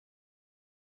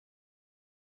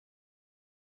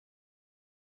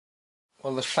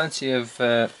Well, there's plenty of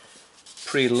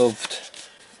pre-loved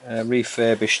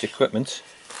refurbished equipment,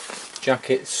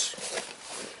 jackets,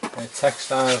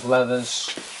 textiles,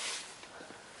 leathers,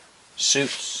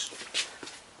 suits,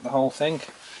 the whole thing,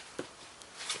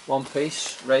 one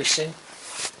piece, racing,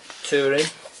 touring,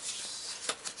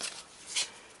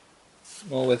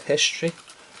 all with history.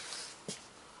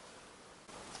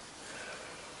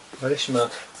 Very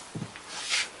smart.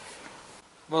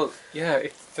 Well, yeah,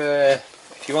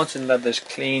 if you wanted leathers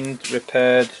cleaned,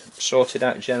 repaired, sorted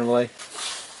out generally,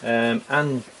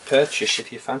 and purchased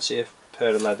if you fancy a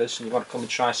pair of leathers and you want to come and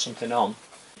try something on,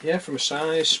 yeah, from a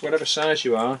size, whatever size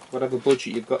you are, whatever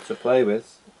budget you've got to play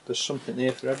with, there's something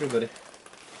there for everybody.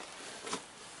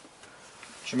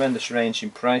 Tremendous range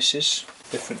in prices,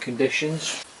 different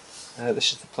conditions.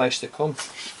 This is the place to come.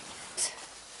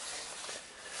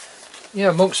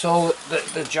 Yeah, amongst all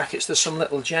the jackets, there's some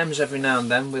little gems every now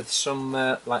and then with some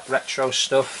like retro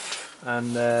stuff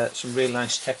and some really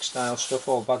nice textile stuff,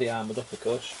 all body armoured up, of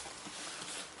course.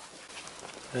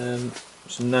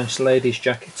 Some nice ladies'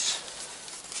 jackets.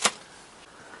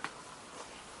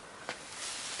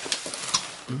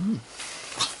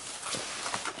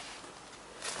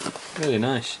 Really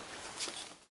nice.